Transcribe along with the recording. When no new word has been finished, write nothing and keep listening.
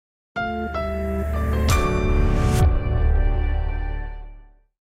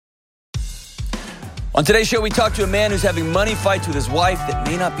On today's show, we talk to a man who's having money fights with his wife that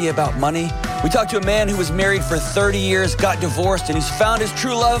may not be about money. We talk to a man who was married for 30 years, got divorced, and he's found his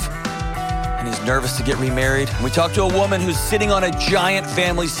true love, and he's nervous to get remarried. And we talk to a woman who's sitting on a giant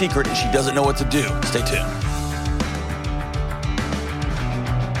family secret, and she doesn't know what to do. Stay tuned.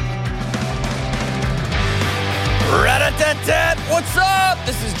 Rat-a-tat-tat! What's up?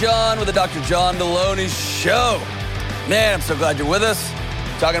 This is John with the Dr. John Deloney Show. Man, I'm so glad you're with us.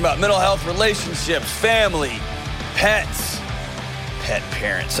 Talking about mental health, relationships, family, pets, pet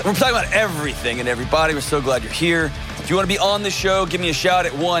parents. We're talking about everything and everybody. We're so glad you're here. If you want to be on the show, give me a shout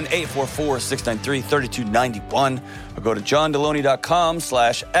at 1-844-693-3291 or go to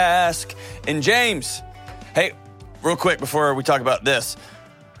johndeloney.com/ask. And James, hey, real quick before we talk about this,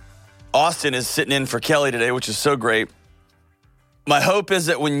 Austin is sitting in for Kelly today, which is so great. My hope is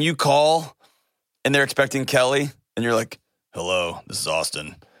that when you call and they're expecting Kelly and you're like, hello, this is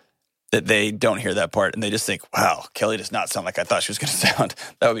Austin, that they don't hear that part and they just think, wow, Kelly does not sound like I thought she was going to sound.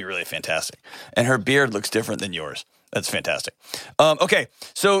 That would be really fantastic. And her beard looks different than yours. That's fantastic. Okay,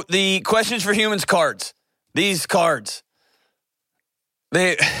 so the Questions for Humans cards. These cards,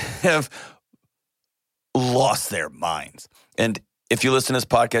 they have lost their minds. And if you listen to this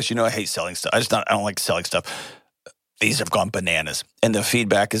podcast, you know I hate selling stuff. I don't like selling stuff. These have gone bananas. And the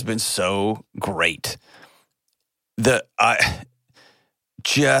feedback has been so great.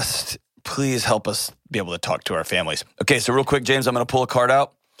 Please help us be able to talk to our families. Okay, so real quick, James, I'm going to pull a card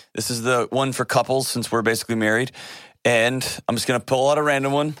out. This is the one for couples since we're basically married. And I'm just going to pull out a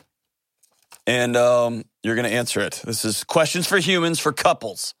random one. And you're going to answer it. This is Questions for Humans for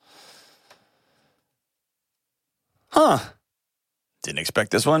couples. Didn't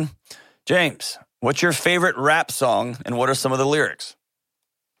expect this one. James, what's your favorite rap song and what are some of the lyrics?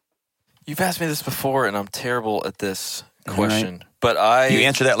 You've asked me this before, and I'm terrible at this question. Right. But you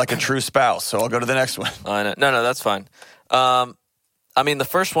answer that like a true spouse, so I'll go to the next one. I know. No, that's fine. I mean, the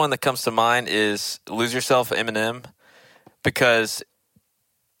first one that comes to mind is "Lose Yourself" Eminem, because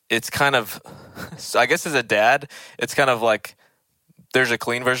it's kind of, I guess as a dad, it's kind of like there's a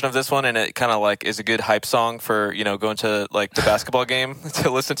clean version of this one, and it kind of like is a good hype song for, you know, going to like the basketball game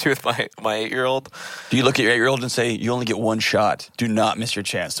to listen to with my 8-year-old. Do you look at your 8-year-old and say, you only get one shot. Do not miss your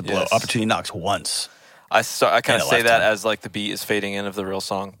chance to blow. Yes. Opportunity knocks once. I kind of say that as like the beat is fading in of the real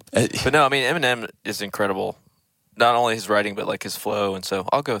song. But no, I mean, Eminem is incredible. Not only his writing, but like his flow. And so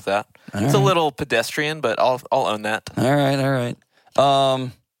I'll go with that. It's a little pedestrian, but I'll own that. All right.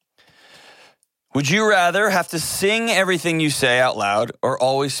 Would you rather have to sing everything you say out loud or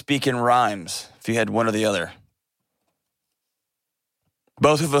always speak in rhymes if you had one or the other?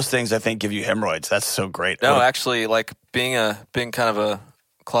 Both of those things, I think, give you hemorrhoids. That's so great. No, actually, like being kind of a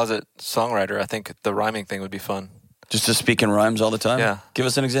closet songwriter, I think the rhyming thing would be fun. Just to speak in rhymes all the time? Yeah. Give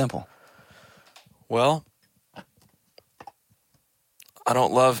us an example. Well, I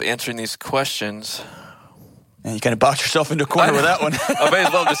don't love answering these questions. And you kind of boxed yourself into a corner with that one. I may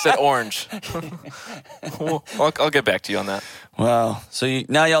as well just said orange. Well, I'll get back to you on that. Wow. So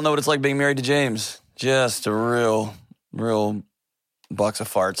now y'all know what it's like being married to James. Just a real box of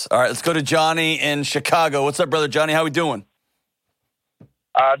farts. All right, let's go to Johnny in Chicago. What's up, brother Johnny? How we doing?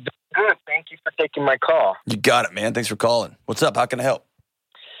 Good. Thank you for taking my call. You got it, man. Thanks for calling. What's up? How can I help?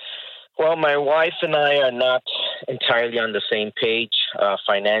 Well, my wife and I are not entirely on the same page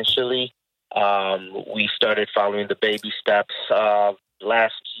financially. We started following the baby steps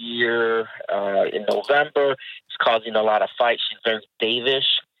last year in November. It's causing a lot of fights. She's very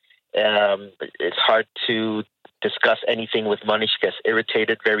davish. It's hard to discuss anything with money. She gets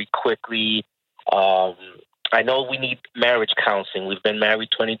irritated very quickly. I know we need marriage counseling. We've been married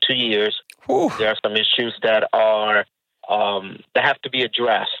 22 years. Whew. There are some issues that are that have to be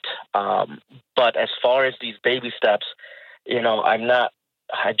addressed. But as far as these baby steps, you know, I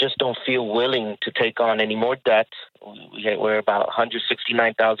just don't feel willing to take on any more debt. We're about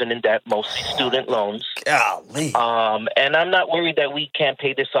 $169,000 in debt, mostly student loans. Golly. And I'm not worried that we can't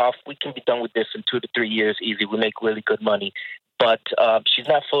pay this off. We can be done with this in 2 to 3 years easy. We make really good money. But she's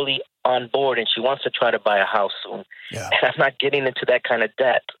not fully on board, and she wants to try to buy a house soon. Yeah. And I'm not getting into that kind of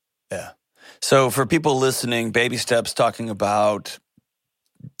debt. Yeah. So for people listening, baby steps talking about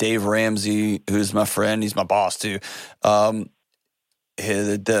Dave Ramsey, who's my friend. He's my boss too. The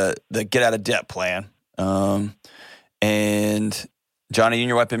get out of debt plan. And Johnny, you and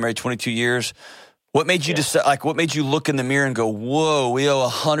your wife been married 22 years. What made you decide? Like, what made you look in the mirror and go, "Whoa, we owe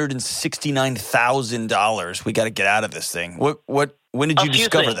 $169,000. We got to get out of this thing." When did you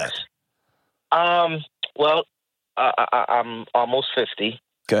discover that? Well, I'm almost 50.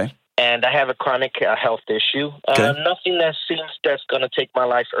 Okay. And I have a chronic health issue. Okay. Nothing that seems that's going to take my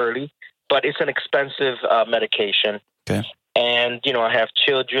life early. but it's an expensive medication. Okay. And, I have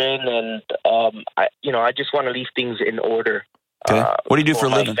children, and, I just want to leave things in order. Okay. What do you do for a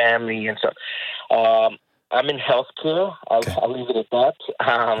my living? family and stuff. I'm in healthcare. I'll leave it at that.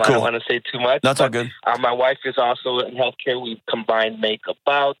 I Cool. don't want to say too much. That's all good. My wife is also in healthcare. We combined make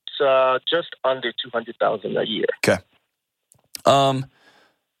about just under $200,000 a year. Okay.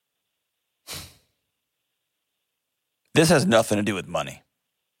 This has nothing to do with money.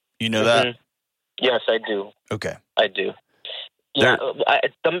 You know that? Yes, I do. Okay. I do. Yeah.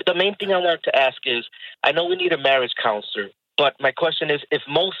 The main thing I wanted to ask is, I know we need a marriage counselor, but my question is, if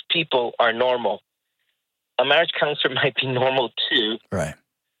most people are normal, a marriage counselor might be normal too. Right.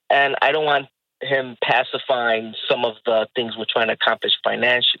 And I don't want him pacifying some of the things we're trying to accomplish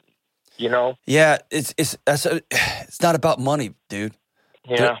financially. Yeah, it's not about money, dude.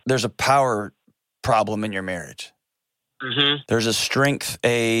 Yeah. There's a power problem in your marriage. Mm-hmm. There's a strength,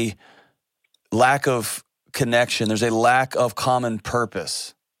 a lack of connection. There's a lack of common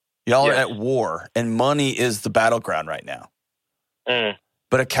purpose. Y'all are at war, and money is the battleground right now.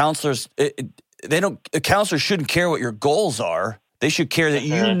 But a counselor shouldn't care what your goals are. They should care that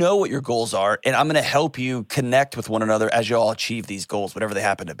you know what your goals are, and I'm going to help you connect with one another as you all achieve these goals, whatever they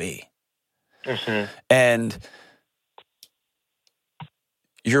happen to be. And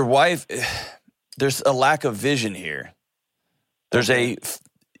your wife, there's a lack of vision here.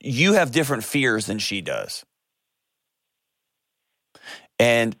 You have different fears than she does.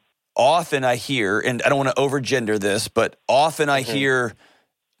 And often I hear, and I don't want to overgender this, but often I hear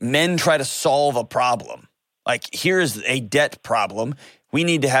men try to solve a problem. Like, here's a debt problem. We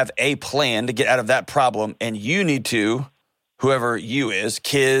need to have a plan to get out of that problem. And you need to, whoever you is,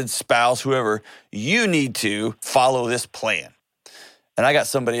 kids, spouse, whoever, you need to follow this plan. And I got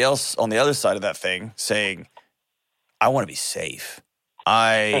somebody else on the other side of that thing saying, I want to be safe.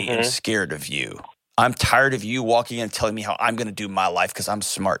 I am scared of you. I'm tired of you walking in and telling me how I'm going to do my life because I'm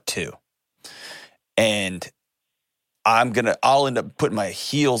smart too. And I'll end up putting my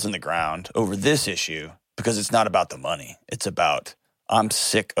heels in the ground over this issue because it's not about the money. It's about, I'm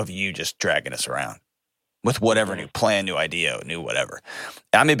sick of you just dragging us around with whatever new plan, new idea, new whatever.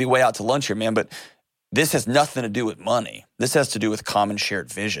 I may be way out to lunch here, man, but this has nothing to do with money. This has to do with common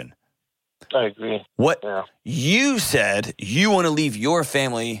shared vision. I agree. You said you want to leave your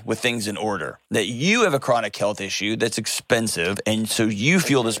family with things in order, that you have a chronic health issue that's expensive, and so you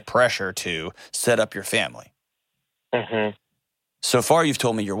feel this pressure to set up your family. So far, you've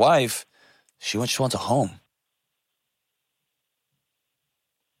told me your wife, she just wants a home.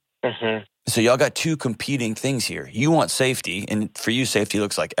 So y'all got two competing things here. You want safety, and for you, safety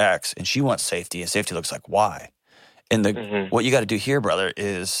looks like X, and she wants safety, and safety looks like Y. And what you got to do here, brother,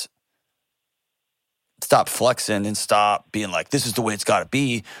 is stop flexing and stop being like, this is the way it's got to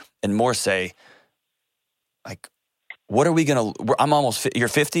be, and more say, like, what are we going to, you're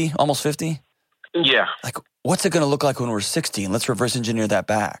 50, almost 50? Yeah. Like, what's it going to look like when we're 60? And let's reverse engineer that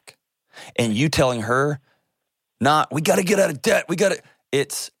back. And you telling her, we got to get out of debt.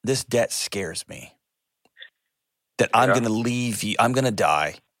 This debt scares me. That I'm going to leave you, I'm going to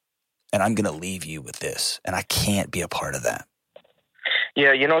die, and I'm going to leave you with this. And I can't be a part of that.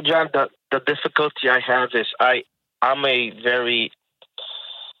 Yeah, John, the difficulty I have is I'm a very,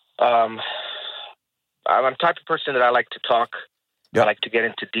 I'm the type of person that I like to talk. Yep. I like to get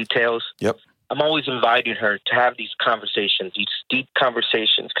into details. Yep. I'm always inviting her to have these conversations, these deep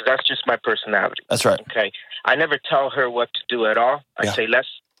conversations, because that's just my personality. That's right. Okay. I never tell her what to do at all. I say, let's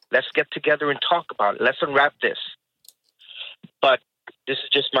get together and talk about it. Let's unwrap this. But this is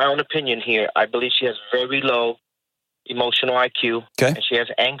just my own opinion here. I believe she has very low emotional IQ, and she has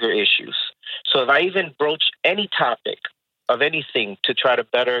anger issues. So if I even broach any topic of anything to try to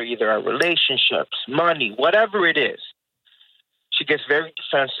better either our relationships, money, whatever it is, she gets very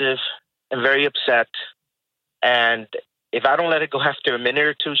defensive and very upset. And if I don't let it go after a minute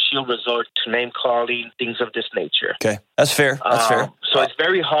or two, she'll resort to name calling, things of this nature. Okay, that's fair. That's fair. So it's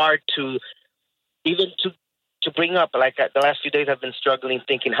very hard to even to bring up. Like the last few days, I've been struggling,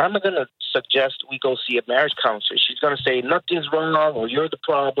 thinking, how am I going to suggest we go see a marriage counselor? She's going to say nothing's wrong, or you're the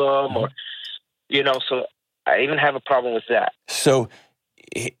problem, or So I even have a problem with that. So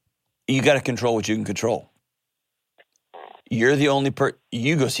you got to control what you can control. You're the only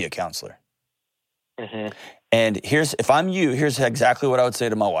you go see a counselor. And if I'm you, here's exactly what I would say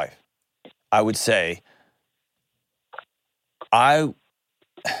to my wife. I would say, I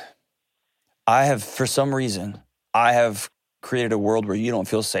have, for some reason, I have created a world where you don't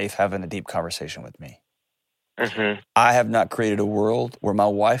feel safe having a deep conversation with me. I have not created a world where my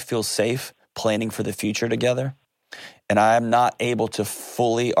wife feels safe planning for the future together. And I am not able to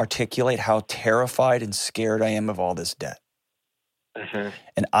fully articulate how terrified and scared I am of all this debt. Mm-hmm.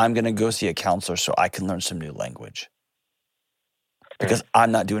 And I'm going to go see a counselor so I can learn some new language. Because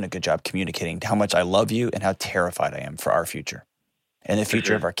I'm not doing a good job communicating how much I love you and how terrified I am for our future and the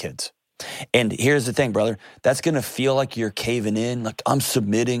future of our kids. And here's the thing, brother. That's going to feel like you're caving in, like I'm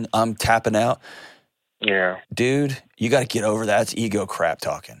submitting, I'm tapping out. Yeah. Dude, you got to get over that. It's ego crap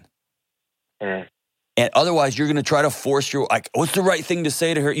talking. Mm. And otherwise, you're going to try to force your, like, what's the right thing to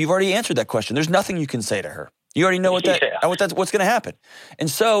say to her? You've already answered that question. There's nothing you can say to her. You already know what's going to happen. And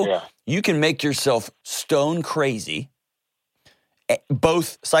so you can make yourself stone crazy,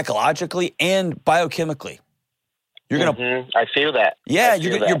 both psychologically and biochemically. You're gonna. I feel that. Yeah,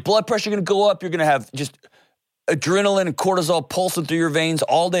 your blood pressure going to go up. You're going to have just adrenaline and cortisol pulsing through your veins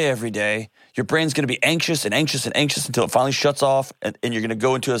all day, every day. Your brain's going to be anxious and anxious and anxious until it finally shuts off, and you're going to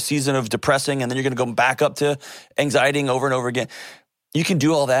go into a season of depressing, and then you're going to go back up to anxiety over and over again. You can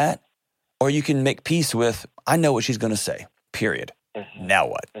do all that, or you can make peace with, I know what she's going to say, period. Now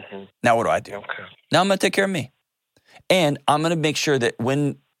what? Now what do I do? Okay. Now I'm going to take care of me. And I'm going to make sure that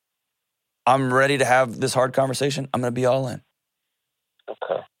when I'm ready to have this hard conversation, I'm going to be all in.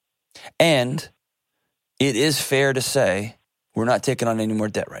 Okay. And it is fair to say we're not taking on any more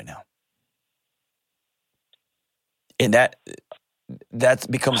debt right now. And that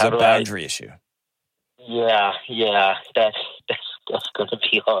becomes a boundary issue. Yeah, that's going to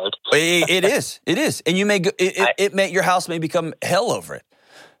be hard. It is. And you may go, your house may become hell over it.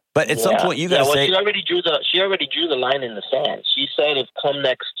 But at some point you got to say, she already drew the line in the sand. She said if come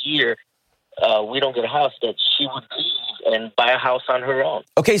next year we don't get a house, that she would leave and buy a house on her own.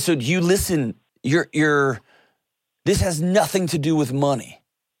 Okay, so do you listen? This has nothing to do with money.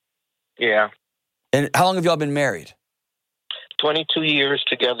 Yeah. And how long have y'all been married? 22 years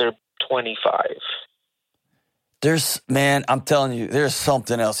together, 25. I'm telling you, there's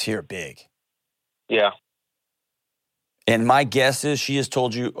something else here big. Yeah. And my guess is she has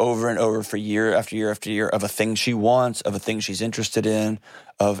told you over and over for year after year after year of a thing she wants, of a thing she's interested in,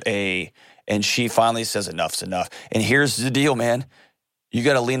 and she finally says enough's enough. And here's the deal, man. You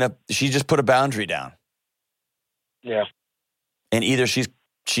got to lean up. She just put a boundary down. Yeah. And either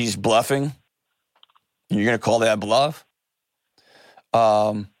she's bluffing, and you're going to call that bluff.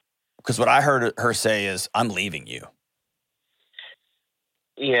 Because what I heard her say is, I'm leaving you.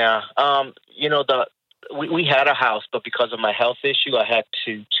 Yeah. We had a house, but because of my health issue, I had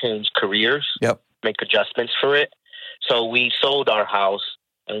to change careers. Yep. Make adjustments for it. So we sold our house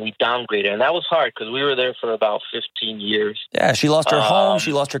and we downgraded. And that was hard because we were there for about 15 years. Yeah, she lost her home.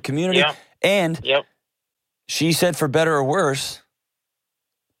 She lost her community. Yeah. And she said for better or worse.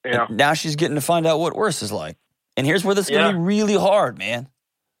 Yeah. Now she's getting to find out what worse is like. And here's where this is going to be really hard, man.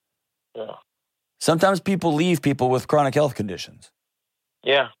 Yeah. Sometimes people leave people with chronic health conditions.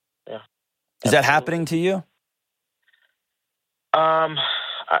 Yeah. Is that happening to you? No,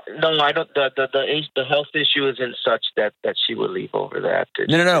 I don't. The health issue isn't such that she would leave over that.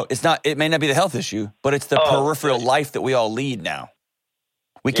 No. It's not. It may not be the health issue, but it's the peripheral life that we all lead now.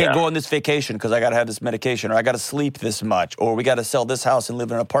 We can't go on this vacation because I got to have this medication, or I got to sleep this much, or we got to sell this house and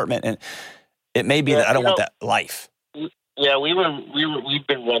live in an apartment. And it may be that I don't want that life. Yeah, we've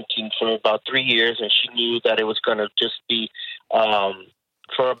been renting for about 3 years, and she knew that it was going to just be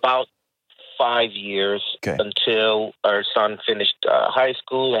for about 5 years until our son finished high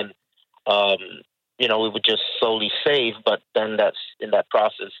school, and we would just slowly save. But then in that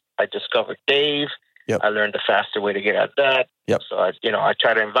process, I discovered Dave. Yep. I learned the faster way to get at that. Yep. So I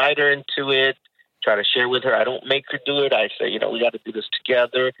try to invite her into it, try to share with her. I don't make her do it. I say, we got to do this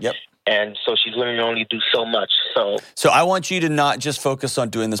together. Yep. And so she's willing to only do so much. So I want you to not just focus on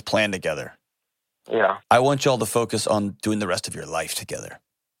doing this plan together. Yeah. I want y'all to focus on doing the rest of your life together.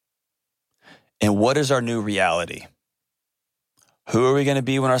 And what is our new reality? Who are we going to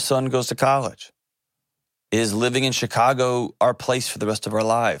be when our son goes to college? Is living in Chicago our place for the rest of our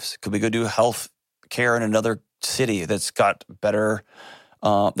lives? Could we go do health care in another city that's got a better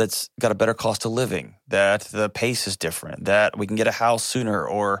cost of living, that the pace is different, that we can get a house sooner,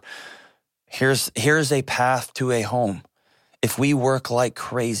 or here's a path to a home. If we work like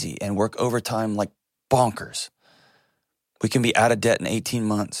crazy and work overtime like bonkers, we can be out of debt in 18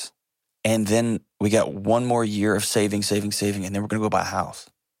 months. And then we got one more year of saving, and then we're going to go buy a house.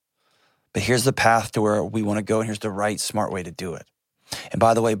 But here's the path to where we want to go, and here's the right, smart way to do it. And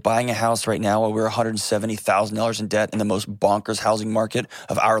by the way, buying a house right now while we're $170,000 in debt in the most bonkers housing market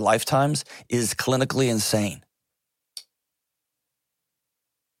of our lifetimes is clinically insane.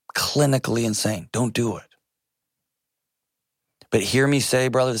 Clinically insane. Don't do it. But hear me say,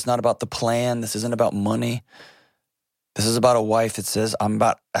 brother, it's not about the plan. This isn't about money. This is about a wife that says,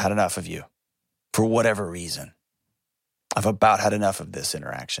 had enough of you for whatever reason. I've about had enough of this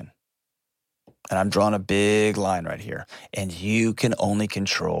interaction. And I'm drawing a big line right here. And you can only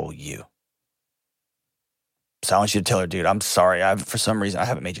control you. So I want you to tell her, dude, I'm sorry. For some reason, I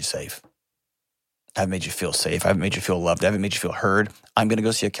haven't made you safe. I haven't made you feel safe. I haven't made you feel loved. I haven't made you feel heard. I'm going to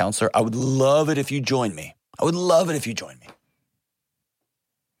go see a counselor. I would love it if you join me. I would love it if you join me.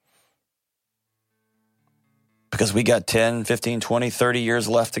 Because we got 10, 15, 20, 30 years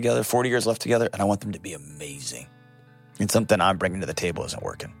left together, 40 years left together, and I want them to be amazing. And something I'm bringing to the table isn't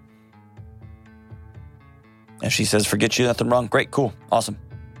working. And she says, forget you, nothing wrong. Great, cool, awesome.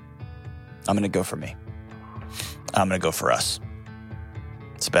 I'm going to go for me. I'm going to go for us.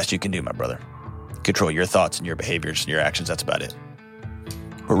 It's the best you can do, my brother. Control your thoughts and your behaviors and your actions. That's about it.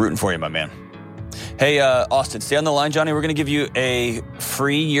 We're rooting for you, my man. Hey, Austin, stay on the line, Johnny. We're going to give you a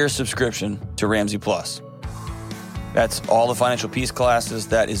free year subscription to Ramsey Plus. That's all the financial peace classes.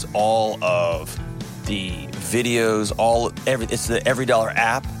 That is all of the videos, it's the EveryDollar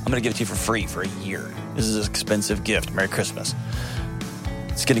app. I'm going to give it to you for free for a year. This is an expensive gift. Merry Christmas.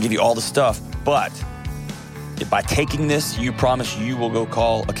 It's going to give you all the stuff, but by taking this, you promise you will go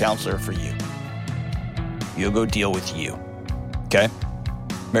call a counselor for you. You'll go deal with you. Okay?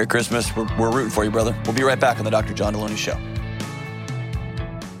 Merry Christmas. We're rooting for you, brother. We'll be right back on the Dr. John Delony Show.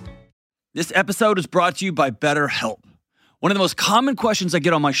 This episode is brought to you by BetterHelp. One of the most common questions I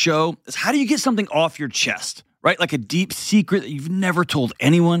get on my show is, how do you get something off your chest, right? Like a deep secret that you've never told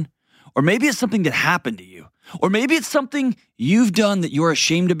anyone. Or maybe it's something that happened to you. Or maybe it's something you've done that you're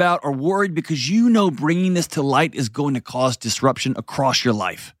ashamed about or worried because you know bringing this to light is going to cause disruption across your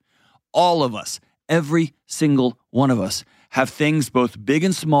life. All of us, every single one of us, have things both big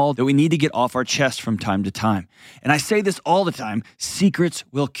and small that we need to get off our chest from time to time. And I say this all the time, secrets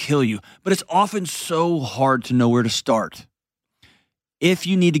will kill you, but it's often so hard to know where to start. If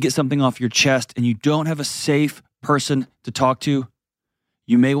you need to get something off your chest and you don't have a safe person to talk to,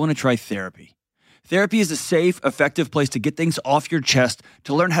 you may want to try therapy. Therapy is a safe, effective place to get things off your chest,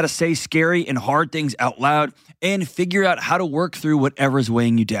 to learn how to say scary and hard things out loud, and figure out how to work through whatever is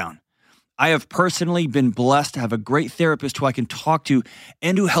weighing you down. I have personally been blessed to have a great therapist who I can talk to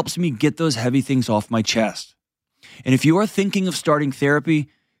and who helps me get those heavy things off my chest. And if you are thinking of starting therapy,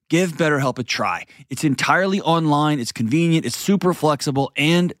 give BetterHelp a try. It's entirely online, it's convenient, it's super flexible,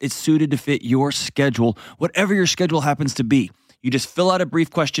 and it's suited to fit your schedule, whatever your schedule happens to be. You just fill out a brief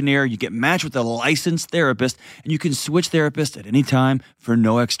questionnaire, you get matched with a licensed therapist, and you can switch therapists at any time for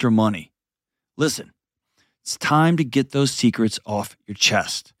no extra money. Listen, it's time to get those secrets off your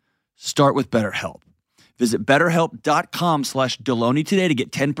chest. Start with BetterHelp. Visit BetterHelp.com/Delony today to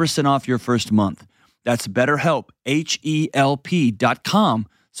get 10% off your first month. That's BetterHelp,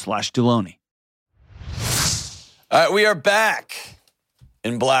 HELP.com/Delony. All right, we are back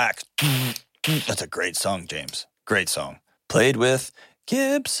in black. That's a great song, James. Great song. Played with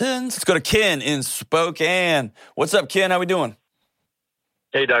Gibsons. Let's go to Ken in Spokane. What's up, Ken? How we doing?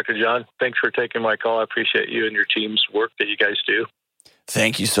 Hey, Dr. John. Thanks for taking my call. I appreciate you and your team's work that you guys do.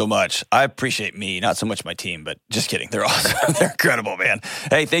 Thank you so much. I appreciate me, not so much my team, but just kidding. They're awesome. They're incredible, man.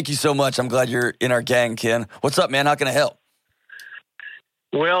 Hey, thank you so much. I'm glad you're in our gang, Ken. What's up, man? How can I help?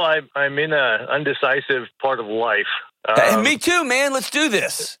 Well, I'm in an undecisive part of life. Hey, me too, man. Let's do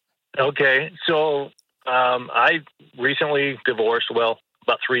this. Okay. So I recently divorced. Well,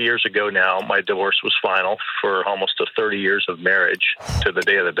 about 3 years ago now, my divorce was final for almost 30 years of marriage to the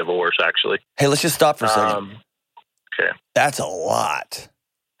day of the divorce, actually. Hey, let's just stop for a second. Okay. That's a lot.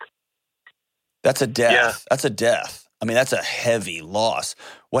 That's a death. Yeah. That's a death. I mean, that's a heavy loss.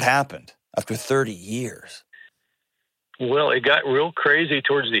 What happened after 30 years? Well, it got real crazy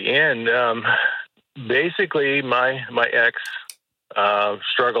towards the end. Basically, my ex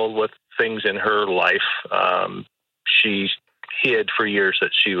struggled with things in her life. She hid for years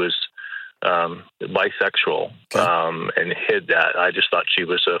that she was bisexual, okay. And hid that. I just thought she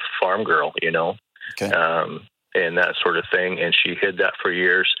was a farm girl, Okay. And that sort of thing. And she hid that for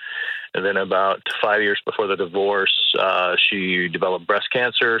years. And then about 5 years before the divorce, she developed breast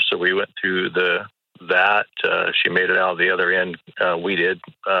cancer. So we went through that. She made it out the other end. We did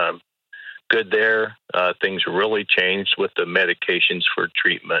good there. Things really changed with the medications for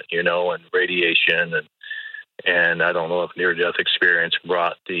treatment, and radiation. And I don't know if near-death experience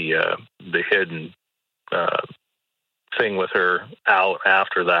brought the hidden thing with her out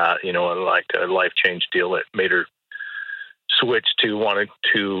after that, like a life change deal that made her switch to wanting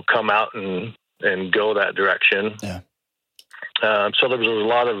to come out and go that direction. Yeah. So there was a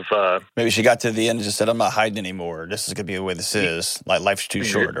lot of... Maybe she got to the end and just said, I'm not hiding anymore. This is going to be the way this is. Like, life's too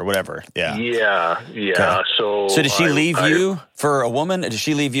short or whatever. Yeah. Yeah. Okay. So did she leave you for a woman? Did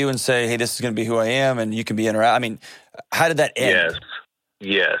she leave you and say, hey, this is going to be who I am and you can be I mean, how did that end?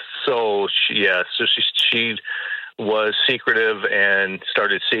 Yes. So she was secretive and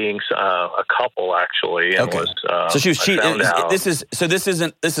started seeing a couple actually. And so she was cheating. This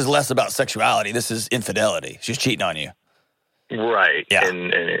is less about sexuality. This is infidelity. She's cheating on you. Right. Yeah.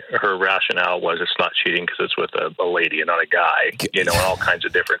 And her rationale was it's not cheating because it's with a lady and not a guy, and all kinds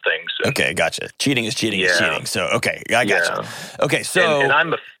of different things. Okay, gotcha. Cheating is cheating is cheating. So, okay, I gotcha. Okay, so...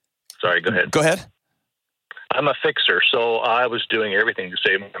 And sorry, go ahead. Go ahead. I'm a fixer, so I was doing everything to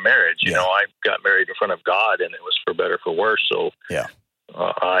save my marriage. You know, I got married in front of God, and it was for better, for worse. So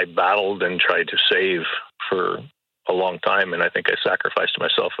I battled and tried to save for a long time, and I think I sacrificed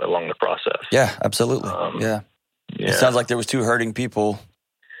myself along the process. Yeah, absolutely. It sounds like there was two hurting people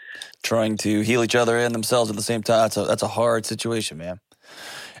trying to heal each other and themselves at the same time. That's a hard situation, man.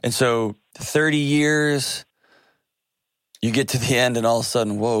 And so 30 years, you get to the end, and all of a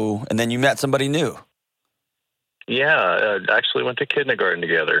sudden, whoa, and then you met somebody new. Yeah, actually went to kindergarten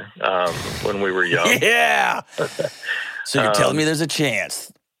together when we were young. Yeah. So you're telling me there's a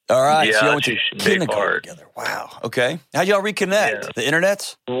chance. All right. Yeah, so you went to kindergarten together. Wow. Okay. How'd y'all reconnect? Yeah. The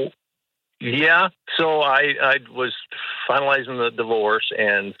internets? Yeah. So I was finalizing the divorce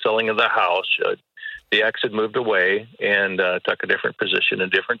and selling of the house. The ex had moved away and took a different position, a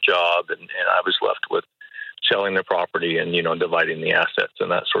different job, and I was left with selling the property and, dividing the assets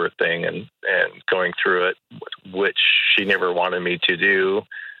and that sort of thing and going through it, which she never wanted me to do.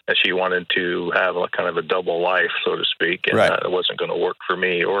 And she wanted to have a kind of a double life, so to speak, and it wasn't going to work for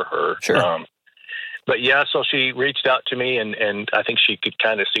me or her. Sure. But yeah, so she reached out to me and I think she could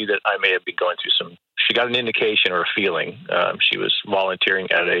kind of see that I may have been going through she got an indication or a feeling. She was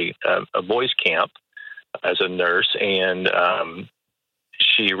volunteering at a boys camp as a nurse, and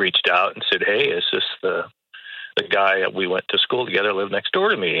she reached out and said, hey, is this the guy we went to school together, lived next door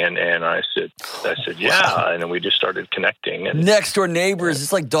to me? And I said, yeah. Wow. And then we just started connecting. And next door neighbors.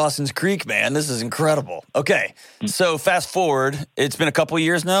 It's like Dawson's Creek, man. This is incredible. Okay. So fast forward, it's been a couple of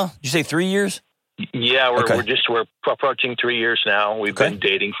years now. Did you say 3 years? Yeah, we're approaching 3 years now. We've been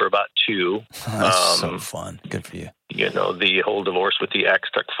dating for about 2. That's so fun. Good for you. The whole divorce with the ex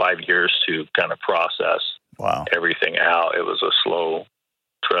took 5 years to kind of process everything out. It was a slow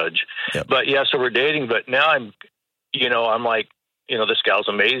trudge. Yep. But yeah, so we're dating, but now I'm like, this gal's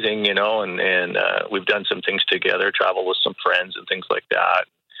amazing, and we've done some things together, travel with some friends and things like that.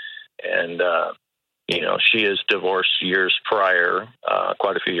 And, she is divorced years prior,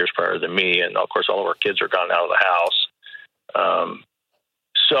 quite a few years prior than me. And of course, all of our kids are gone out of the house.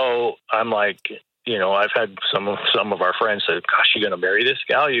 So I'm like, I've had some of our friends say, gosh, you going to marry this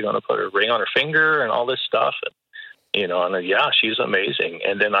gal? You're going to put a ring on her finger and all this stuff. And, and yeah, she's amazing.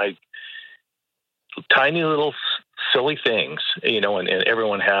 And then tiny little silly things, and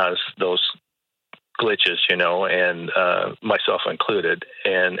everyone has those glitches, and myself included.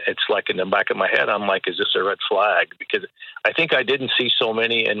 And it's like in the back of my head, I'm like, is this a red flag? Because I think I didn't see so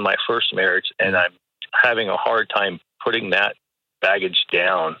many in my first marriage, and I'm having a hard time putting that baggage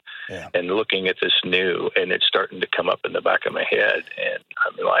down and looking at this new, and it's starting to come up in the back of my head. And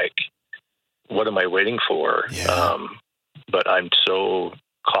I'm like, what am I waiting for? Yeah. But I'm so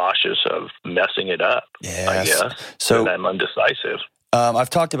cautious of messing it up, I guess. So I'm undecisive. I've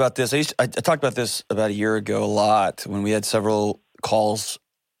talked about this. I talked about this about a year ago a lot when we had several calls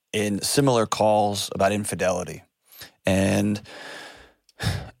similar calls about infidelity. And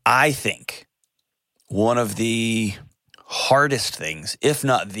I think one of the hardest things, if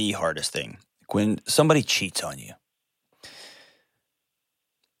not the hardest thing, when somebody cheats on you,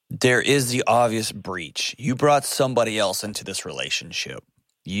 there is the obvious breach. You brought somebody else into this relationship.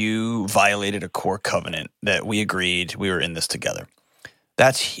 You violated a core covenant that we agreed we were in this together.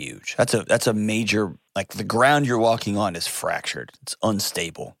 That's huge. That's a major, like the ground you're walking on is fractured. It's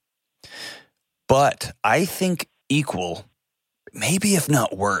unstable. But I think equal, maybe if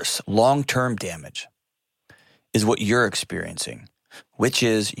not worse, long-term damage is what you're experiencing, which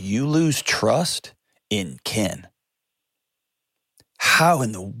is you lose trust in kin. How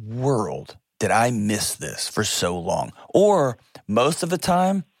in the world did I miss this for so long? Or most of the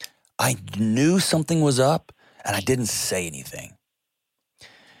time, I knew something was up and I didn't say anything.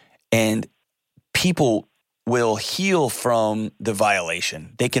 And people will heal from the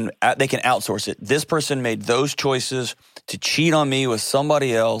violation. They can outsource it. This person made those choices to cheat on me with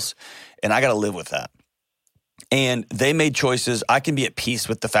somebody else, and I got to live with that. And they made choices. I can be at peace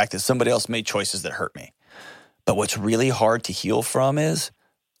with the fact that somebody else made choices that hurt me. But what's really hard to heal from is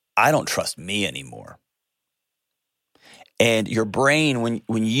I don't trust me anymore. And your brain,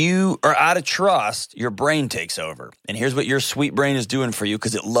 when you are out of trust, your brain takes over. And here's what your sweet brain is doing for you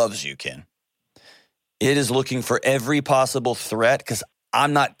because it loves you, Ken. It is looking for every possible threat because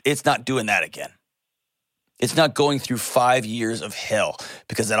it's not doing that again. It's not going through 5 years of hell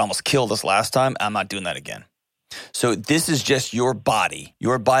because that almost killed us last time. I'm not doing that again. So this is just your body,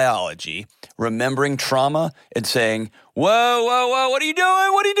 your biology, remembering trauma and saying, whoa, whoa, whoa, what are you doing?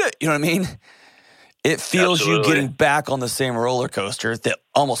 What are you doing? You know what I mean? It feels Absolutely. you getting back on the same roller coaster that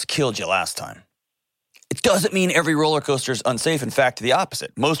almost killed you last time. It doesn't mean every roller coaster is unsafe. In fact, the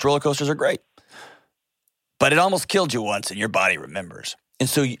opposite. Most roller coasters are great. But it almost killed you once and your body remembers. And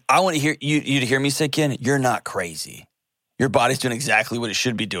so I want to hear you to hear me say, Ken, you're not crazy. Your body's doing exactly what it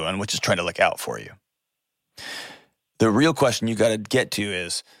should be doing, which is trying to look out for you. The real question you got to get to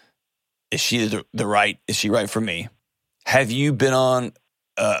is she right for me? Have you been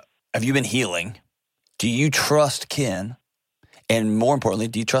healing? Do you trust Ken? And more importantly,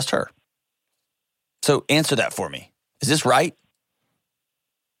 do you trust her? So answer that for me. Is this right?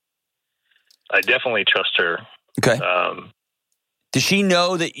 I definitely trust her. Okay. Does she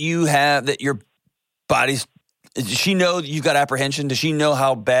know that your body's, does she know that you've got apprehension? Does she know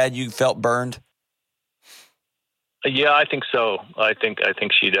how bad you felt burned? Yeah, I think so. I think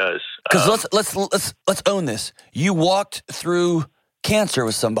she does. Because let's own this. You walked through cancer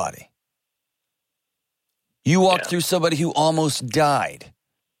with somebody. You walked through somebody who almost died.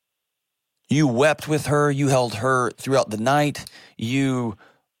 You wept with her. You held her throughout the night. You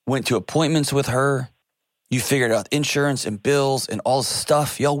went to appointments with her. You figured out insurance and bills and all this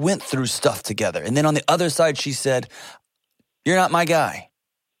stuff. Y'all went through stuff together. And then on the other side, she said, "You're not my guy."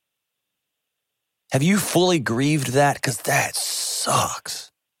 Have you fully grieved that? Because that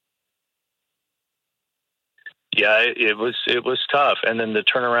sucks. Yeah, it was tough. And then to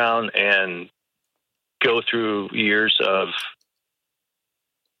turn around and go through years of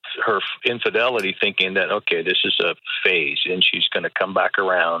her infidelity, thinking that, okay, this is a phase and she's going to come back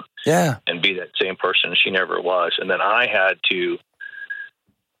around and be that same person she never was. And then I had to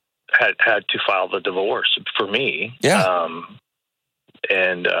file the divorce for me. Yeah.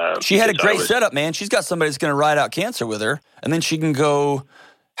 And she had a great setup, man. She's got somebody that's going to ride out cancer with her, and then she can go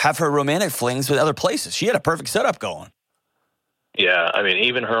have her romantic flings with other places. She had a perfect setup going. Yeah, I mean,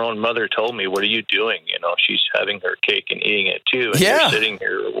 even her own mother told me, "What are you doing? You know, she's having her cake and eating it too, and you're sitting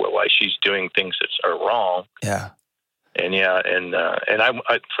here while she's doing things that are wrong." Yeah, and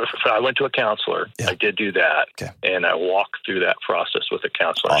I went to a counselor. Yeah. I did do that, and I walked through that process with a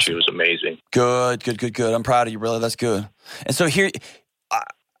counselor. Awesome. She was amazing. Good. I'm proud of you, brother. That's good. And so here,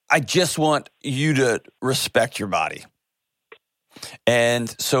 I just want you to respect your body. And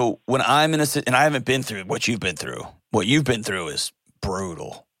so when I'm in and I haven't been through what you've been through. What you've been through is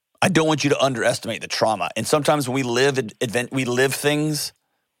brutal. I don't want you to underestimate the trauma. And sometimes when we live things,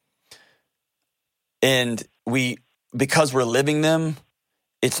 and because we're living them,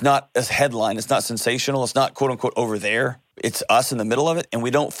 it's not as headline, it's not sensational, it's not quote unquote over there. It's us in the middle of it, and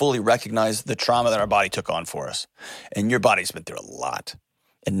we don't fully recognize the trauma that our body took on for us. And your body's been through a lot.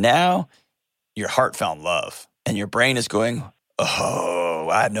 And now your heart found love, and your brain is going, "Oh,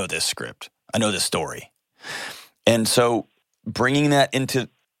 I know this script. I know this story." And so bringing that into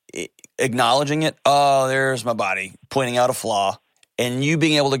acknowledging it, "Oh, there's my body," pointing out a flaw, and you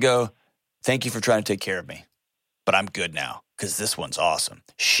being able to go, "Thank you for trying to take care of me, but I'm good now because this one's awesome.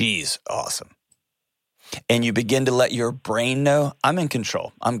 She's awesome." And you begin to let your brain know, "I'm in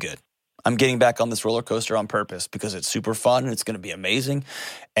control. I'm good. I'm getting back on this roller coaster on purpose because it's super fun and it's going to be amazing.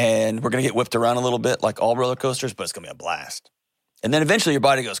 And we're going to get whipped around a little bit like all roller coasters, but it's going to be a blast." And then eventually your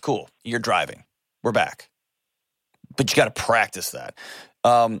body goes, "Cool, you're driving. We're back." But you got to practice that.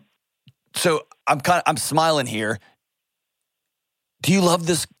 So I'm smiling here. Do you love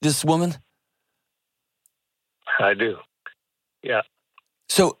this woman? I do. Yeah.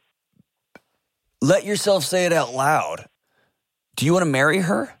 So let yourself say it out loud. Do you want to marry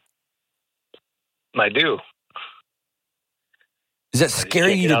her? I do. Does that scare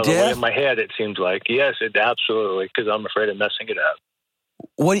you to death? In my head, it seems like. Yes, it absolutely, because I'm afraid of messing it up.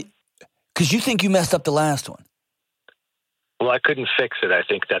 What? Because you think you messed up the last one. Well, I couldn't fix it. I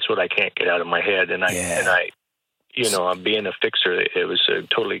think that's what I can't get out of my head. And I, I'm being a fixer. It was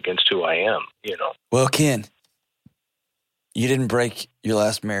totally against who I am, Well, Ken, you didn't break your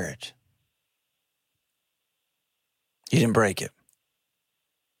last marriage. You didn't break it.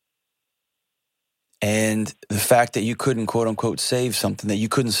 And the fact that you couldn't, quote unquote, save something that you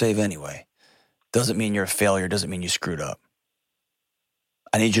couldn't save anyway doesn't mean you're a failure, doesn't mean you screwed up.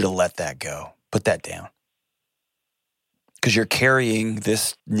 I need you to let that go. Put that down. Because you're carrying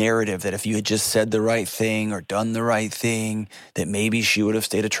this narrative that if you had just said the right thing or done the right thing, that maybe she would have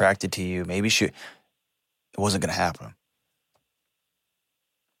stayed attracted to you. It wasn't going to happen.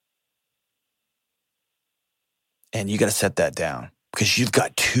 And you got to set that down because you've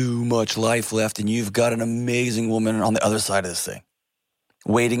got too much life left and you've got an amazing woman on the other side of this thing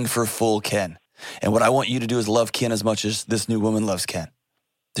waiting for full Ken. And what I want you to do is love Ken as much as this new woman loves Ken.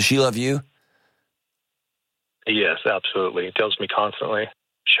 Does she love you? Yes, absolutely. It tells me constantly,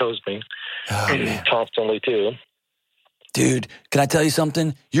 shows me Constantly too. Dude, can I tell you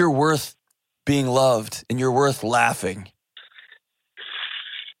something? You're worth being loved and you're worth laughing.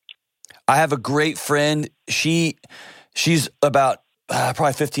 I have a great friend. She's about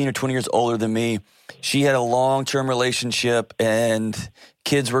probably 15 or 20 years older than me. She had a long-term relationship and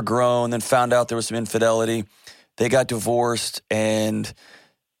kids were grown, then found out there was some infidelity. They got divorced and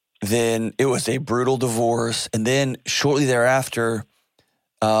then it was a brutal divorce. And then shortly thereafter,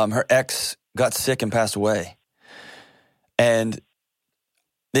 her ex got sick and passed away. And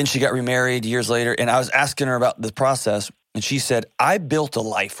then she got remarried years later. And I was asking her about the process. And she said, I built a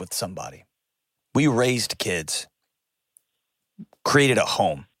life with somebody. We raised kids, created a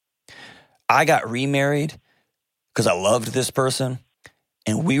home. I got remarried because I loved this person.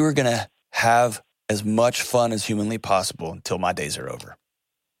 And we were going to have as much fun as humanly possible until my days are over.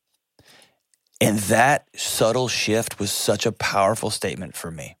 And that subtle shift was such a powerful statement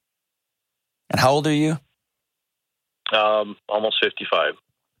for me. And how old are you? Almost 55.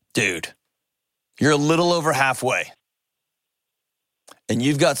 Dude, you're a little over halfway. And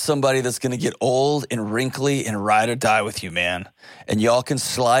you've got somebody that's going to get old and wrinkly and ride or die with you, man. And y'all can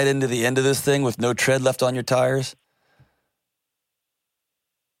slide into the end of this thing with no tread left on your tires.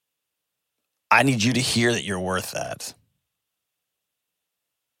 I need you to hear that you're worth that.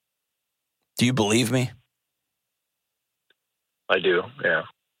 Do you believe me? I do, yeah.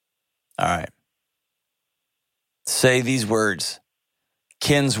 All right. Say these words.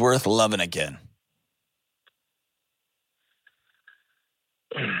 Ken's worth loving again.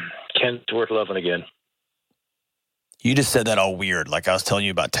 Ken's worth loving again. You just said that all weird, like I was telling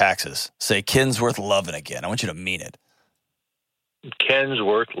you about taxes. Say Ken's worth loving again. I want you to mean it. Ken's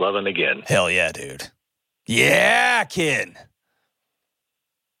worth loving again. Hell yeah, dude. Yeah, Ken.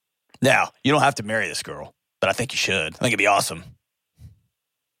 Now, you don't have to marry this girl, but I think you should. I think it'd be awesome.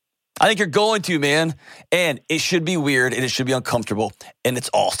 I think you're going to, man. And it should be weird and it should be uncomfortable and it's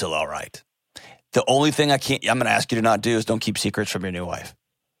all still all right. The only thing I'm going to ask you to not do is don't keep secrets from your new wife.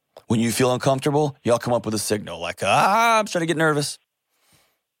 When you feel uncomfortable, y'all come up with a signal like, I'm starting to get nervous.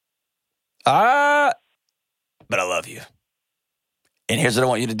 But I love you. And here's what I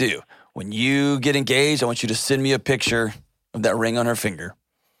want you to do. When you get engaged, I want you to send me a picture of that ring on her finger.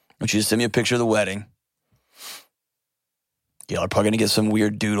 I want you to send me a picture of the wedding. Y'all are probably going to get some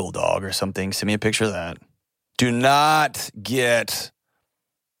weird doodle dog or something. Send me a picture of that. Do not get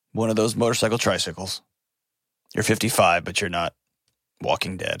one of those motorcycle tricycles. You're 55, but you're not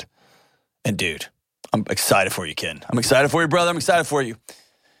Walking Dead. And dude, I'm excited for you, Ken. I'm excited for you, brother. I'm excited for you.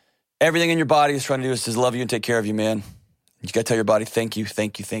 Everything in your body is trying to do is just love you and take care of you, man. You got to tell your body, thank you,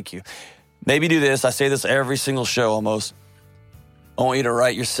 thank you, thank you. Maybe do this. I say this every single show almost. I want you to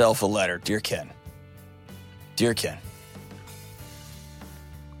write yourself a letter. Dear Ken. Dear Ken.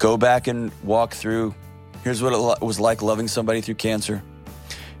 Go back and walk through. Here's what it was like loving somebody through cancer.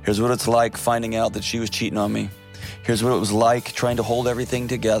 Here's what it's like finding out that she was cheating on me. Here's what it was like trying to hold everything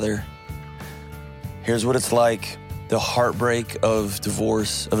together. Here's what it's like, the heartbreak of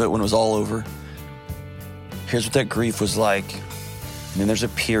divorce, of it when it was all over. Here's what that grief was like. And then there's a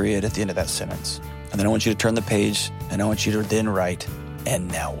period at the end of that sentence. And then I want you to turn the page, and I want you to then write,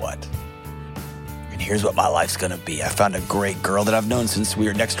 and now what? And here's what my life's going to be. I found a great girl that I've known since we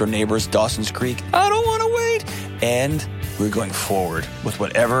were next door neighbors, Dawson's Creek. I don't want to wait. And we're going forward with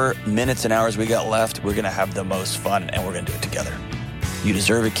whatever minutes and hours we got left. We're going to have the most fun, and we're going to do it together. You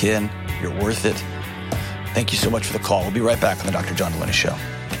deserve it, Ken. You're worth it. Thank you so much for the call. We'll be right back on the Dr. John Deloney Show.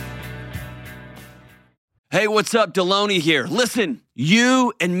 Hey, what's up? Deloney here. Listen,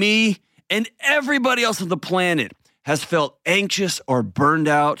 you and me and everybody else on the planet has felt anxious or burned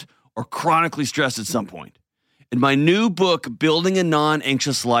out or chronically stressed at some point. In my new book, Building a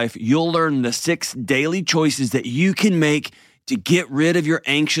Non-Anxious Life, you'll learn the 6 daily choices that you can make to get rid of your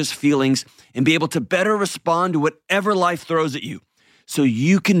anxious feelings and be able to better respond to whatever life throws at you so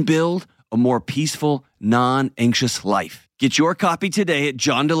you can build a more peaceful, non-anxious life. Get your copy today at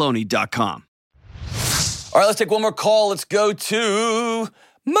johndeloney.com. All right, let's take one more call. Let's go to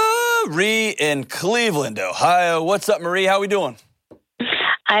Marie in Cleveland, Ohio. What's up, Marie? How we doing?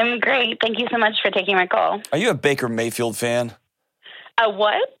 I'm great. Thank you so much for taking my call. Are you a Baker Mayfield fan? A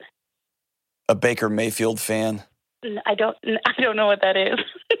what? A Baker Mayfield fan? I don't know what that is.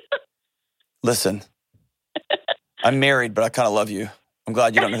 Listen, I'm married, but I kind of love you. I'm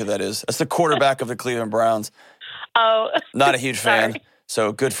glad you don't know who that is. That's the quarterback of the Cleveland Browns. Oh. Not a huge fan. Sorry.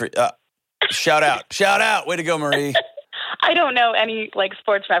 So good for shout out. Way to go, Marie. I don't know any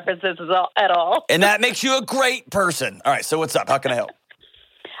sports references at all. And that makes you a great person. All right, so what's up? How can I help?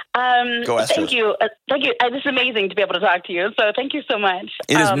 Go Astros. Thank you. Thank you. This is amazing to be able to talk to you. So thank you so much.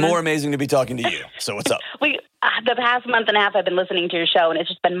 It is more amazing to be talking to you. So what's up? The past month and a half I've been listening to your show, and it's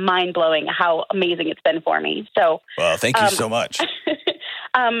just been mind-blowing how amazing it's been for me. So, well, thank you so much.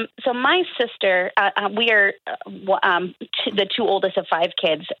 So my sister, we are the two oldest of 5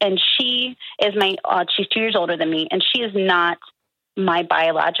 kids, and she is she's 2 years older than me, and she is not my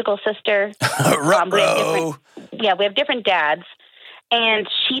biological sister. We have different dads, and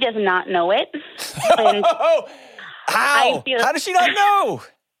she does not know it. And how? How does she not know?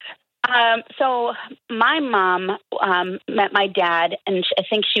 So my mom met my dad, and I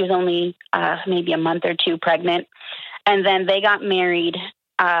think she was only maybe a month or 2 pregnant, and then they got married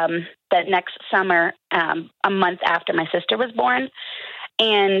that next summer, a month after my sister was born.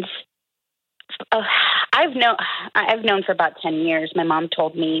 And I've known for about 10 years. My mom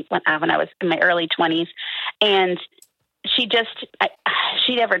told me when I was in my early 20s, and she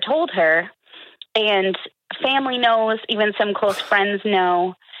never told her. And family knows, even some close friends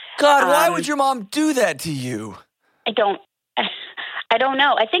know. God, why would your mom do that to you? I don't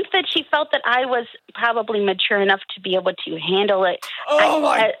know. I think that she felt that I was probably mature enough to be able to handle it. Oh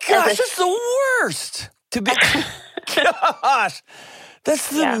my gosh, that's the worst. To be, gosh, that's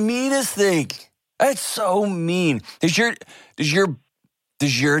the meanest thing. That's so mean. Does your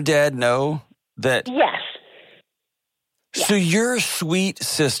dad know that? Yes. So your sweet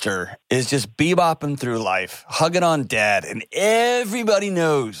sister is just bebopping through life, hugging on dad, and everybody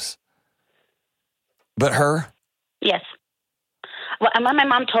knows. But her? Yes. Well, and when my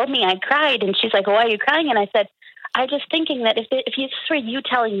mom told me, I cried, and she's like, "Why are you crying?" And I said, "I'm just thinking that if it's for you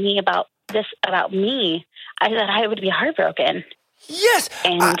telling me about this about me, I said I would be heartbroken." Yes.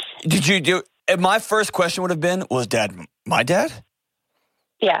 And did you do? And my first question would have been, "Was Dad my dad?"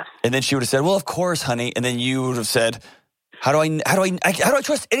 Yeah. And then she would have said, "Well, of course, honey." And then you would have said, How do I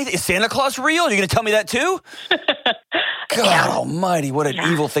trust anything? Is Santa Claus real? Are you going to tell me that too? God almighty, what an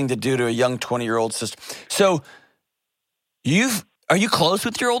evil thing to do to a young 20-year-old sister. So are you close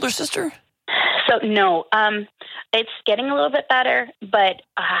with your older sister? So no, it's getting a little bit better, but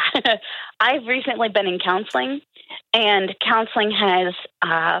I've recently been in counseling, and counseling has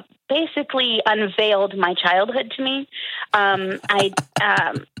basically unveiled my childhood to me.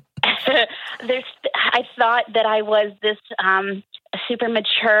 I thought that I was this super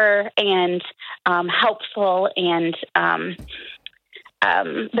mature and helpful, and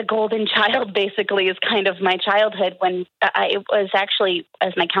the golden child basically is kind of my childhood, when I was actually,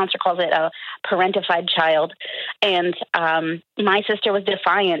 as my counselor calls it, a parentified child. And my sister was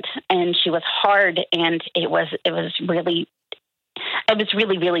defiant, and she was hard, and it was really,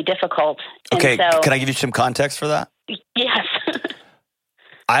 really difficult. Okay, and so, can I give you some context for that? Yes.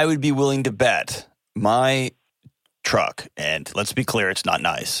 I would be willing to bet my truck, and let's be clear, it's not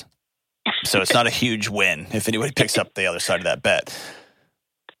nice. So it's not a huge win if anybody picks up the other side of that bet.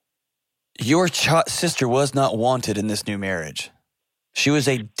 Your sister was not wanted in this new marriage. She was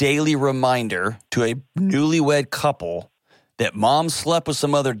a daily reminder to a newlywed couple that mom slept with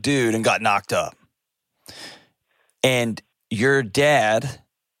some other dude and got knocked up. And your dad,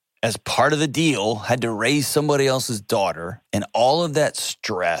 as part of the deal, had to raise somebody else's daughter, and all of that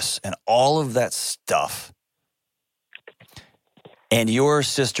stress and all of that stuff. And your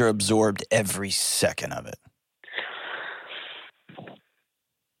sister absorbed every second of it.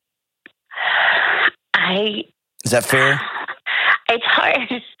 Is that fair? It's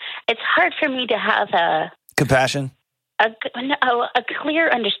hard. It's hard for me to have compassion, a clear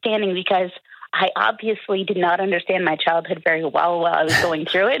understanding, because I obviously did not understand my childhood very well while I was going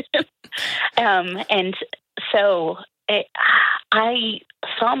through it. And so I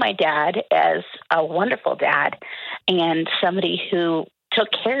saw my dad as a wonderful dad, and somebody who took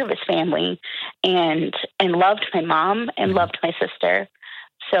care of his family, and loved my mom and loved my sister.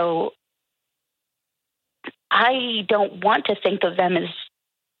 So I don't want to think of them as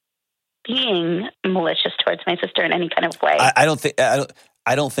being malicious towards my sister in any kind of way.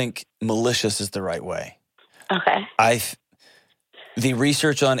 I don't think malicious is the right way. Okay. The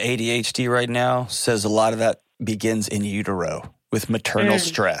research on ADHD right now says a lot of that begins in utero with maternal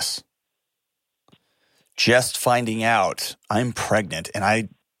stress. Just finding out I'm pregnant, and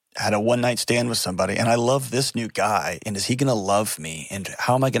had a one-night stand with somebody, and I love this new guy, and is he going to love me? And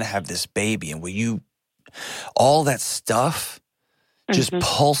how am I going to have this baby? And will you... All that stuff just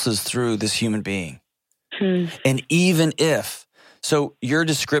pulses through this human being. And even if... So your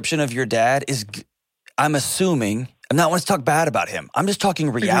description of your dad is... I'm assuming... I'm not want to talk bad about him. I'm just talking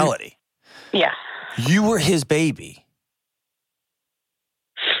reality. Yeah. You were his baby.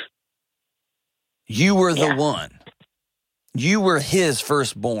 You were the one. You were his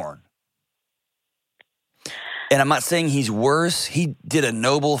firstborn. And I'm not saying he's worse. He did a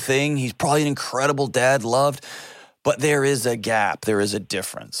noble thing. He's probably an incredible dad, loved. But there is a gap. There is a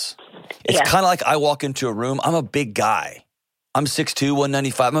difference. It's kind of like I walk into a room. I'm a big guy. I'm 6'2",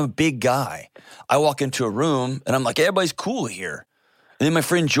 195. I'm a big guy. I walk into a room, and I'm like, everybody's cool here. And then my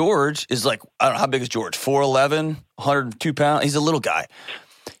friend George is like, I don't know, how big is George? 4'11", 102 pounds? He's a little guy.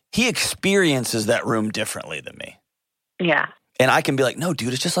 He experiences that room differently than me. Yeah. And I can be like, no,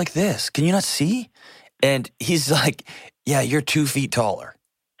 dude, it's just like this. Can you not see? And he's like, yeah, you're 2 feet taller.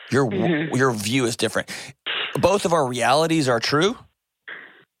 Your view is different. Both of our realities are true.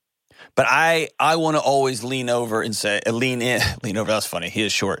 But I want to always lean over and say, lean over, that's funny. He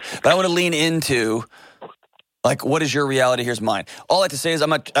is short. But I want to lean into, like, what is your reality? Here's mine. All I have to say is I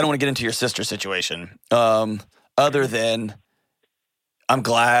don't want to get into your sister situation. Other than I'm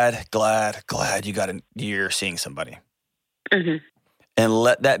glad you're seeing somebody. And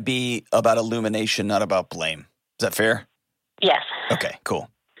let that be about illumination, not about blame. Is that fair? Yes. Okay, cool.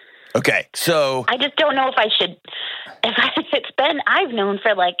 Okay, so I just don't know if I should. I've known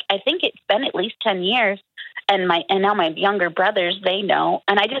for I think it's been at least 10 years, and now my younger brothers, they know,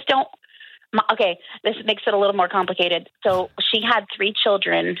 and I just don't. Okay, this makes it a little more complicated. So she had 3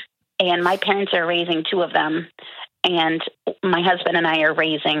 children, and my parents are raising 2 of them, and my husband and I are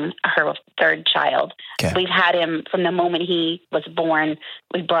raising her 3rd child. Okay. We've had him from the moment he was born.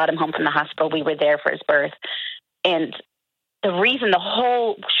 We brought him home from the hospital. We were there for his birth, and the reason the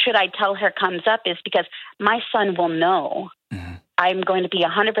whole should I tell her comes up is because my son will know. I'm going to be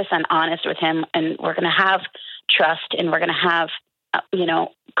 100% honest with him, and we're going to have trust, and we're going to have,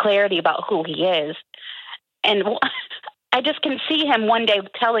 clarity about who he is. And I just can see him one day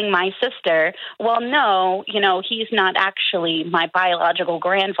telling my sister, well, no, he's not actually my biological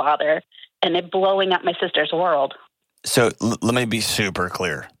grandfather, and it blowing up my sister's world. So let me be super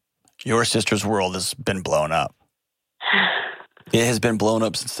clear. Your sister's world has been blown up. It has been blown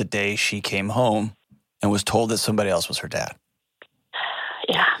up since the day she came home and was told that somebody else was her dad.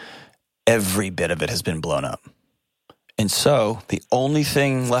 Yeah. Every bit of it has been blown up. And so the only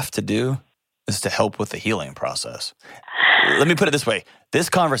thing left to do is to help with the healing process. Let me put it this way. This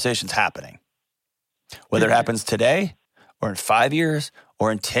conversation's happening. Whether it happens today or in 5 years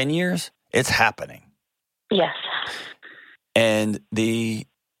or in 10 years, it's happening. Yes. And let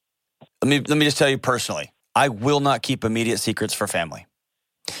me just tell you personally, I will not keep immediate secrets for family.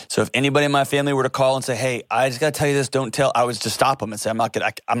 So if anybody in my family were to call and say, hey, I just got to tell you this, don't tell, I would just stop them and say, I'm not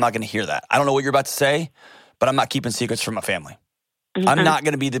going to hear that. I don't know what you're about to say, but I'm not keeping secrets from my family. I'm not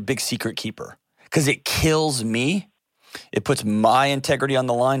going to be the big secret keeper because it kills me. It puts my integrity on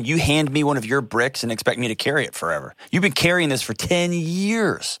the line. You hand me one of your bricks and expect me to carry it forever. You've been carrying this for 10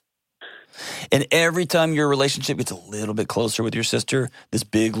 years. And every time your relationship gets a little bit closer with your sister, this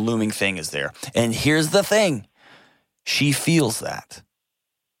big looming thing is there. And here's the thing. She feels that.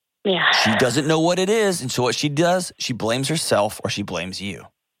 Yeah. She doesn't know what it is. And so what she does, she blames herself or she blames you.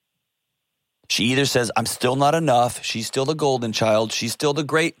 She either says, I'm still not enough. She's still the golden child. She's still the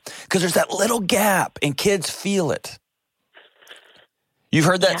great. Because there's that little gap and kids feel it. You've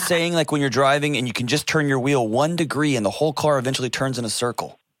heard that saying, like when you're driving and you can just turn your wheel 1 degree and the whole car eventually turns in a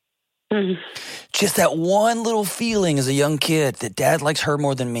circle. Just that one little feeling as a young kid that dad likes her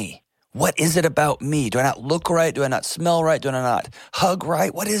more than me. What is it about me? Do I not look right? Do I not smell right? Do I not hug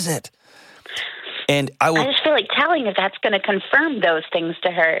right? What is it? And I just feel like telling her that's going to confirm those things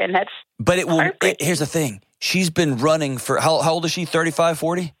to her. And that's But it will. Here's the thing. She's been running for, how old is she? 35,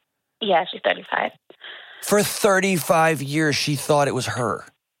 40? Yeah, she's 35. For 35 years, she thought it was her.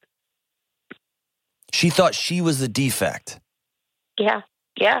 She thought she was the defect. Yeah.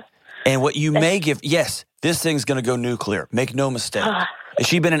 And what you may give, yes, this thing's going to go nuclear. Make no mistake. Has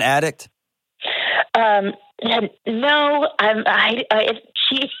she been an addict? No,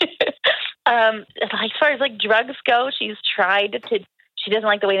 she, as far as like drugs go, she's tried to, she doesn't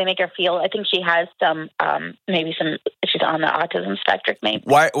like the way they make her feel. I think she has some, maybe some, she's on the autism spectrum, maybe.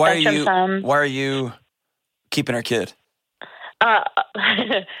 Why are you keeping her kid?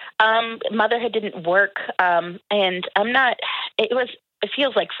 Motherhood didn't work. And I'm not, it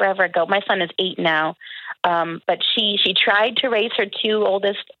feels like forever ago. My son is 8 now. But she tried to raise her 2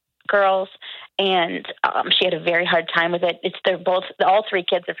 oldest girls, and she had a very hard time with it. All three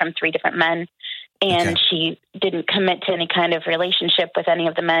kids are from three different men, and she didn't commit to any kind of relationship with any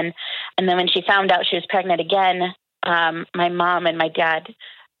of the men. And then when she found out she was pregnant again, my mom and my dad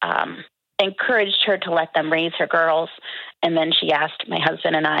encouraged her to let them raise her girls. And then she asked my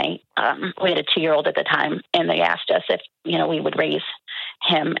husband and I, we had a 2-year-old at the time, and they asked us if, we would raise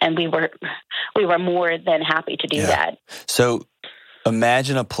him. And we were more than happy to do that. So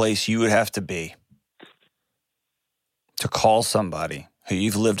imagine a place you would have to be to call somebody who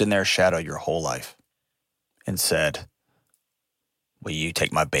you've lived in their shadow your whole life and said, will you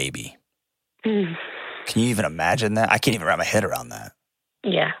take my baby? Can you even imagine that? I can't even wrap my head around that.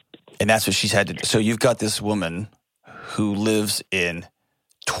 Yeah. And that's what she's had to do. So you've got this woman who lives in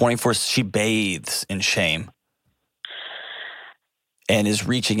 24, she bathes in shame and is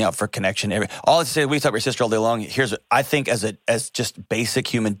reaching out for connection. All I say, we talk about your sister all day long. I think as just basic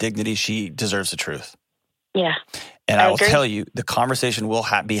human dignity, she deserves the truth. Yeah. And I will tell you, the conversation will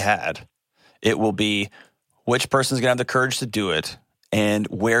be had. It will be, which person's going to have the courage to do it, and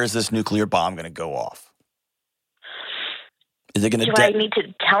where is this nuclear bomb going to go off? Is it going to? Do I need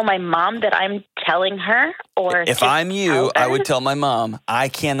to tell my mom that I'm telling her, or if I'm you, I would tell my mom, I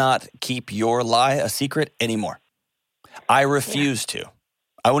cannot keep your lie a secret anymore. I refuse to.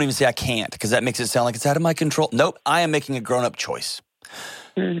 I won't even say I can't, because that makes it sound like it's out of my control. Nope, I am making a grown-up choice.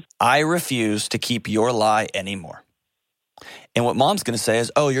 I refuse to keep your lie anymore. And what mom's going to say is,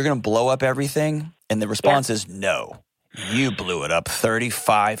 oh, you're going to blow up everything? And the response is, no, you blew it up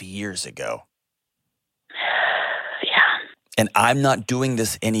 35 years ago. And I'm not doing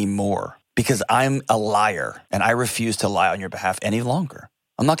this anymore because I'm a liar, and I refuse to lie on your behalf any longer.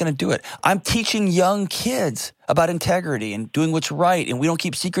 I'm not going to do it. I'm teaching young kids about integrity and doing what's right, and we don't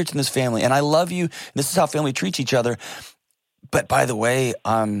keep secrets in this family, and I love you. This is how family treats each other. But by the way,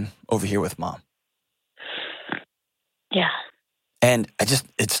 I'm over here with mom. Yeah. And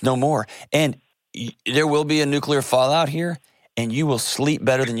it's no more. And there will be a nuclear fallout here, and you will sleep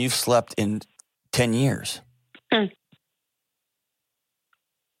better than you've slept in 10 years.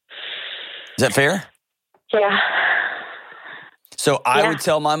 Is that fair? Yeah. So I would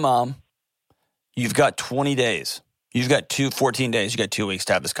tell my mom, you've got 20 days. You've got 14 days. You've got 2 weeks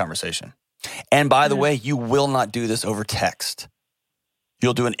to have this conversation. And by the way, you will not do this over text.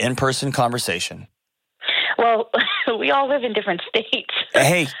 You'll do an in-person conversation. Well, we all live in different states.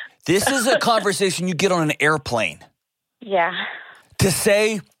 Hey, this is a conversation you get on an airplane. Yeah. To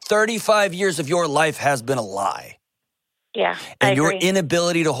say 35 years of your life has been a lie. Yeah, and your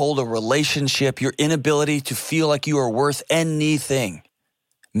inability to hold a relationship, your inability to feel like you are worth anything,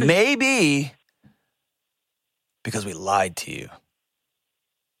 maybe because we lied to you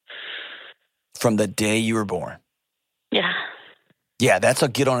from the day you were born. Yeah. Yeah, that's a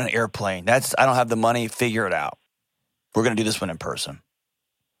get on an airplane. I don't have the money, figure it out. We're going to do this one in person.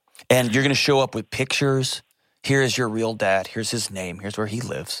 And you're going to show up with pictures. Here is your real dad. Here's his name. Here's where he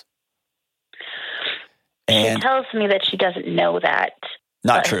lives. And she tells me that she doesn't know that.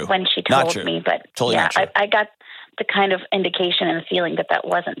 Not true. When she told me, but totally not true. I got the kind of indication and feeling that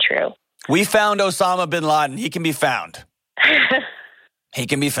wasn't true. We found Osama bin Laden. He can be found. He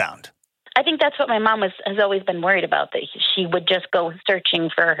can be found. I think that's what my mom has always been worried about, that she would just go searching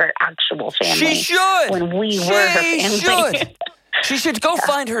for her actual family. She should. When we were her family. She should go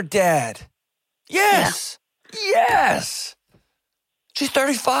find her dad. Yes. Yeah. Yes. She's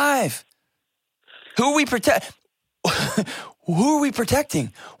 35. Who are we Who are we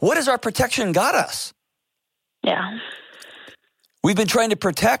protecting? What has our protection got us? Yeah. We've been trying to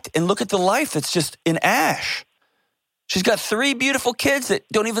protect, and look at the life that's just in ash. She's got 3 beautiful kids that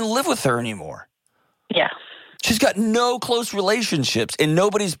don't even live with her anymore. Yeah. She's got no close relationships, and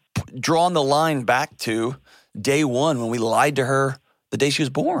nobody's drawn the line back to day one when we lied to her the day she was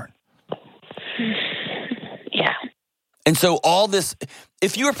born. Yeah. And so all this,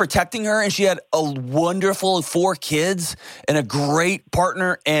 if you were protecting her and she had a wonderful 4 kids and a great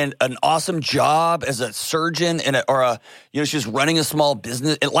partner and an awesome job as a surgeon she was running a small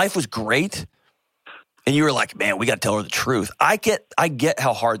business and life was great, and you were like, man, we got to tell her the truth. I get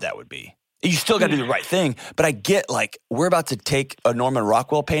how hard that would be. You still got to do the right thing, but I get, like, we're about to take a Norman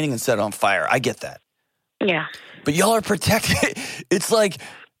Rockwell painting and set it on fire. I get that. Yeah. But y'all are protected. It's like...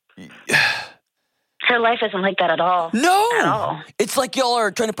 Her life isn't like that at all. No. At all. It's like y'all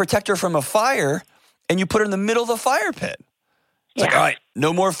are trying to protect her from a fire, and you put her in the middle of the fire pit. It's like, all right,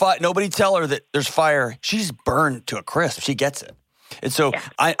 no more fire. Nobody tell her that there's fire. She's burned to a crisp. She gets it. And so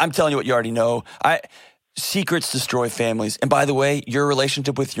I'm telling you what you already know. Secrets destroy families. And by the way, your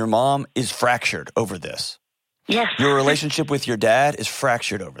relationship with your mom is fractured over this. Yes. Your relationship with your dad is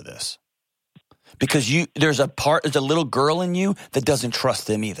fractured over this. Because there's a little girl in you that doesn't trust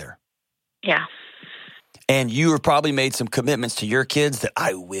them either. Yeah. And you have probably made some commitments to your kids that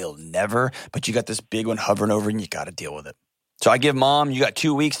I will never, but you got this big one hovering over and you got to deal with it. So I give Mom, you got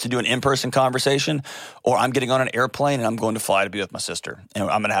 2 weeks to do an in-person conversation, or I'm getting on an airplane and I'm going to fly to be with my sister. And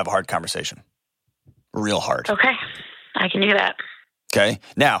I'm going to have a hard conversation. Real hard. Okay. I can do that. Okay.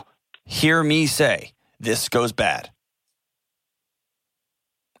 Now, hear me say, this goes bad.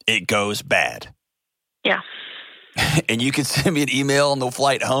 It goes bad. Yeah. And you can send me an email on the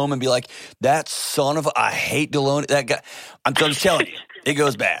flight home and be like, that son of I hate Deloney, that guy. I'm just telling you, it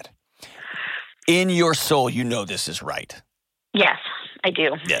goes bad. In your soul, you know this is right. Yes, I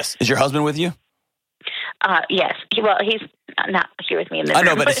do. Yes. Is your husband with you? Yes. He's not here with me in this I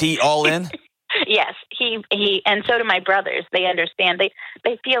know, room, but is he all in? Yes, he, and so do my brothers. They understand.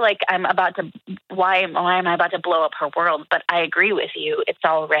 They feel like why am I about to blow up her world? But I agree with you. It's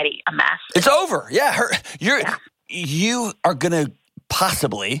already a mess. It's over. Yeah. You are going to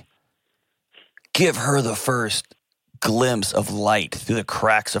possibly give her the first glimpse of light through the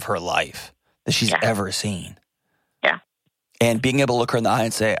cracks of her life that she's ever seen. Yeah. And being able to look her in the eye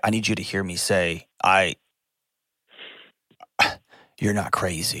and say, I need you to hear me say, you're not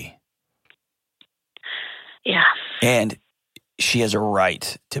crazy. Yeah. And she has a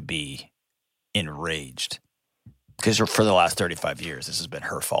right to be enraged because for the last 35 years, this has been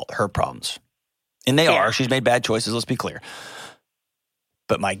her fault, her problems. And they are. She's made bad choices, let's be clear.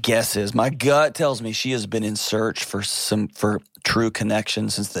 But my guess is, my gut tells me she has been in search for true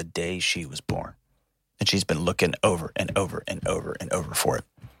connection since the day she was born. And she's been looking over and over and over and over for it.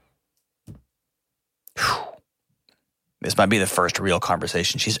 Whew. This might be the first real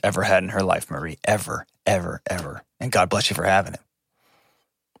conversation she's ever had in her life, Marie. Ever, ever, ever. And God bless you for having it.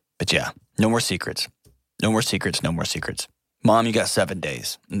 But yeah, no more secrets. No more secrets, no more secrets. Mom, you got 7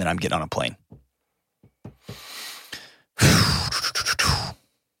 days, and then I'm getting on a plane.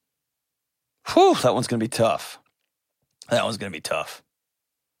 Whew, that one's going to be tough. That one's going to be tough.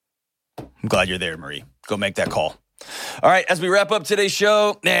 I'm glad you're there, Marie. Go make that call. All right, as we wrap up today's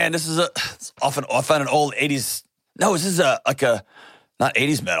show, man, this is I found an old 80s. No, this is not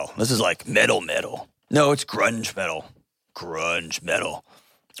 80s metal. This is like metal. No, it's grunge metal. Grunge metal.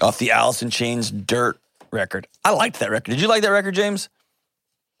 Off the Alice in Chains Dirt record. I liked that record. Did you like that record, James?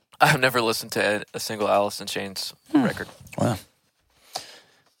 I've never listened to a single Alice in Chains record. Wow.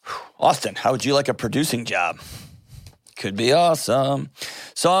 Austin, how would you like a producing job? Could be awesome.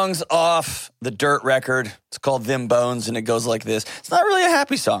 Songs off the Dirt record. It's called Them Bones, and it goes like this. It's not really a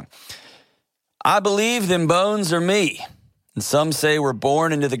happy song. I believe them bones are me, and some say we're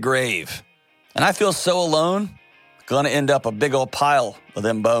born into the grave. And I feel so alone, gonna end up a big old pile of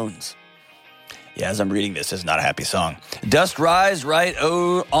them bones. Yeah, as I'm reading this, it's not a happy song. Dust rise right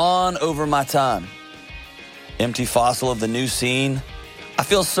on over my time. Empty fossil of the new scene. I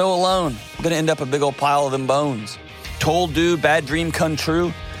feel so alone, I'm gonna end up a big old pile of them bones. Told do, bad dream come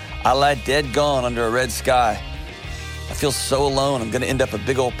true. I lie dead gone under a red sky. I feel so alone, I'm going to end up a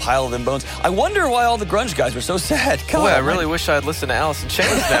big old pile of them bones. I wonder why all the grunge guys were so sad. Boy, I really wish I had listened to Alice in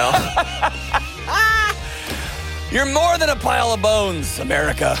Chains now. You're more than a pile of bones,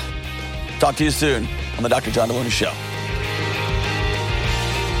 America. Talk to you soon on the Dr. John Deloney Show.